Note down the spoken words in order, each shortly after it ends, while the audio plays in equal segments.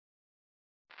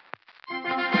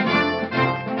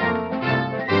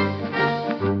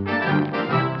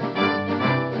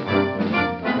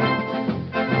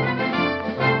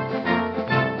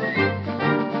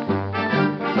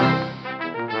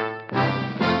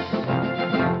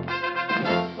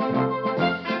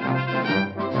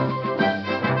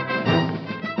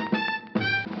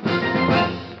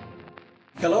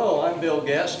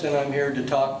Guest, and I'm here to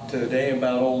talk today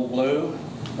about Old Blue,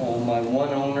 my one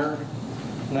owner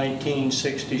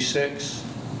 1966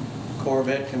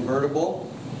 Corvette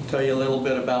convertible. Tell you a little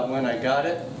bit about when I got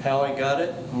it, how I got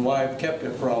it, and why I've kept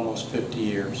it for almost 50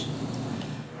 years.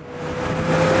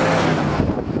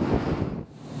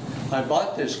 I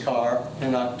bought this car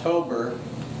in October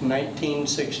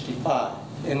 1965.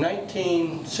 In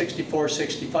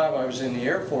 1964-65 I was in the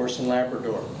Air Force in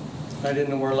Labrador. I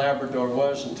didn't know where Labrador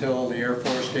was until the Air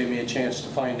Force gave me a chance to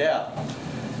find out.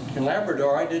 In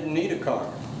Labrador I didn't need a car,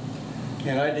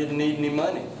 and I didn't need any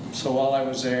money. So while I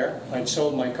was there, I'd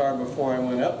sold my car before I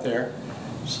went up there,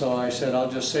 so I said I'll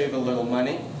just save a little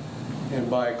money and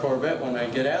buy a Corvette when I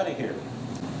get out of here.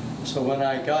 So when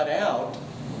I got out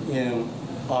in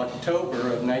October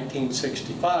of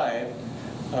 1965,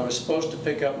 I was supposed to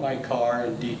pick up my car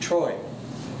in Detroit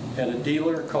at a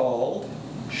dealer called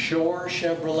Shore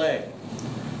Chevrolet.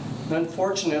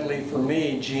 Unfortunately for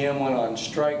me, GM went on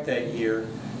strike that year,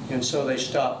 and so they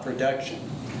stopped production.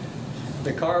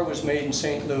 The car was made in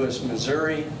St. Louis,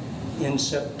 Missouri in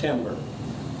September.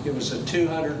 It was a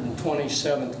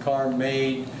 227th car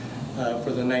made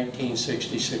for the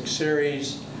 1966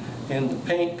 series, and the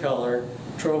paint color,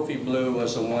 Trophy Blue,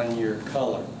 was a one-year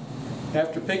color.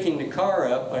 After picking the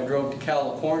car up, I drove to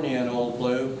California in Old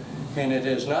Blue, and it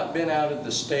has not been out of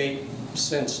the state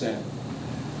since then.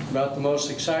 About the most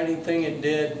exciting thing it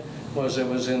did was it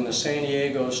was in the San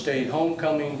Diego State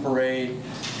Homecoming Parade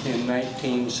in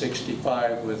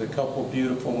 1965 with a couple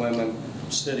beautiful women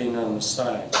sitting on the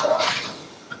side.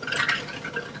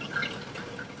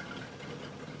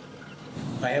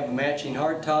 I have a matching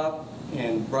hardtop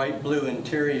and bright blue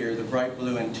interior. The bright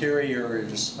blue interior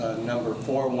is number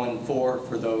 414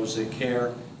 for those that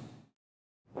care.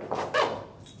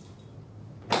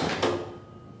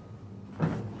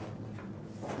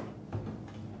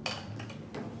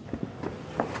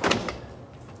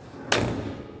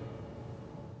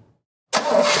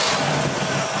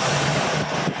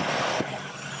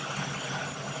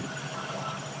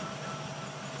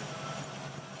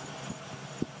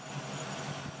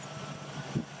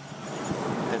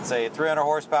 It's a 300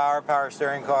 horsepower power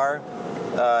steering car.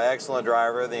 Excellent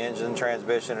driver. The engine,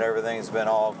 transmission, and everything's been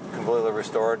all completely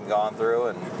restored and gone through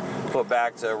and put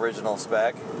back to original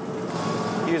spec.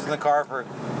 Using the car for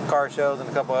car shows and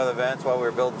a couple other events while we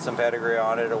were building some pedigree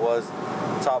on it. It was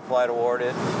top flight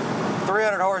awarded.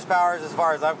 300 horsepower, as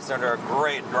far as I'm concerned, are a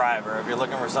great driver. If you're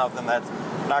looking for something that's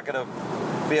not going to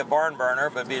be a barn burner,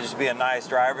 but just be a nice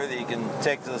driver that you can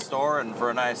take to the store and for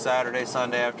a nice Saturday,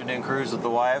 Sunday afternoon cruise with the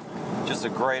wife. Just a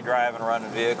great drive and running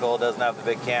vehicle. It doesn't have the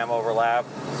big cam overlap,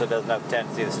 so it doesn't have the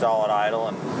tendency to stall at idle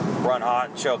and run hot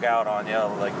and choke out on you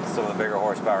like some of the bigger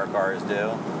horsepower cars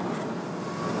do.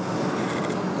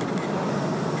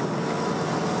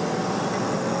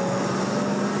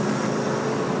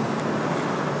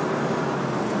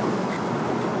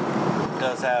 It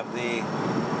does have the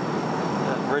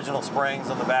original springs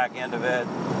on the back end of it,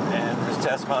 and there's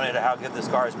testimony to how good this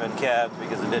car's been kept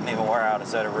because it didn't even wear out a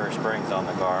set of rear springs on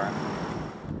the car.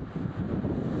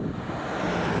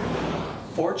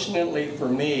 Fortunately for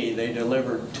me, they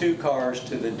delivered two cars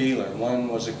to the dealer. One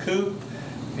was a coupe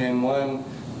and one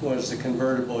was the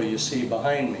convertible you see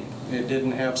behind me. It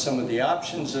didn't have some of the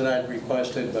options that I'd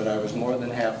requested, but I was more than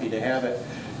happy to have it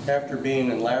after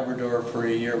being in Labrador for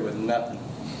a year with nothing.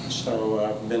 So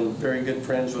I've been very good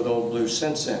friends with Old Blue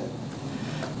since then.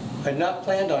 I'd not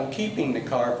planned on keeping the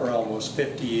car for almost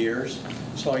 50 years,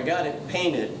 so I got it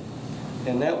painted,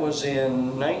 and that was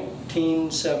in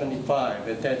 1975.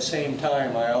 At that same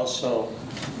time, I also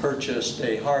purchased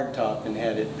a hardtop and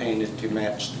had it painted to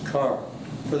match the car.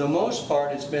 For the most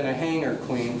part, it's been a hangar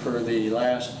queen for the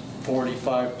last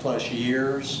 45 plus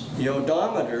years. The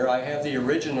odometer, I have the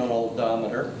original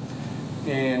odometer,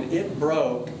 and it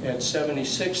broke at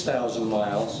 76,000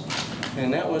 miles,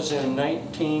 and that was in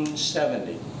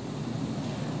 1970.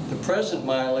 The present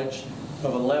mileage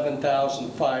of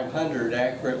 11,500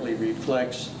 accurately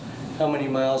reflects how many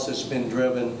miles it's been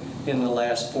driven in the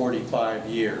last 45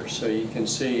 years. So you can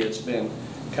see it's been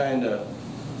kind of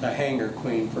a hangar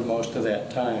queen for most of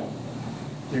that time.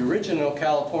 The original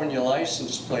California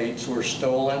license plates were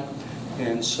stolen,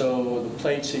 and so the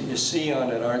plates that you see on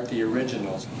it aren't the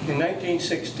originals. In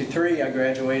 1963, I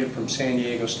graduated from San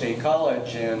Diego State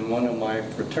College, and one of my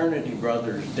fraternity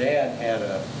brothers' dad had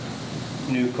a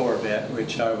new Corvette,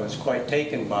 which I was quite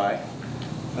taken by.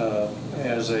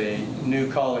 As a new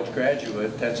college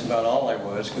graduate, that's about all I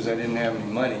was, because I didn't have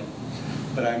any money.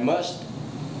 But I must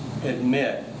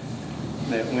admit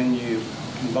that when you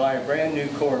buy a brand new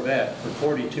Corvette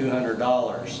for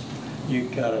 $4,200,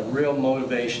 you've got a real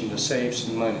motivation to save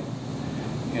some money.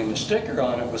 And the sticker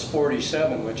on it was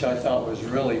 47, which I thought was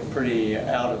really pretty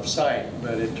out of sight,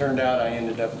 but it turned out I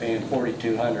ended up paying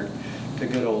 $4,200 to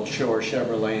good old Shore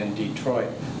Chevrolet in Detroit.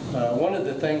 One of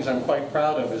the things I'm quite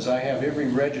proud of is I have every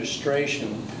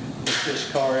registration that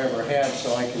this car ever had,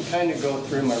 so I can kind of go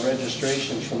through my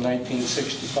registrations from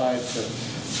 1965 to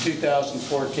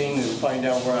 2014 and find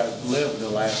out where I've lived the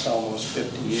last almost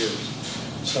 50 years.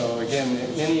 So again,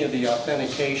 any of the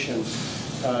authentication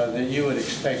that you would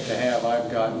expect to have,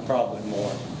 I've gotten probably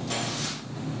more.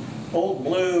 Old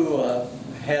Blue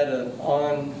had an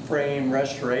on-frame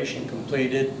restoration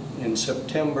completed in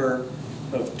September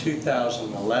of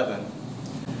 2011.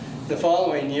 The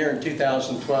following year, in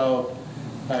 2012,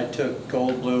 I took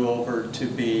Old Blue over to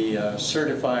be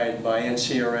certified by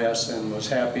NCRS and was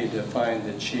happy to find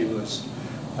that she was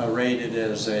rated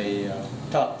as a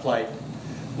top flight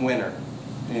winner.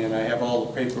 And I have all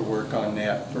the paperwork on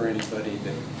that for anybody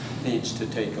that needs to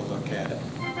take a look at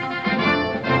it.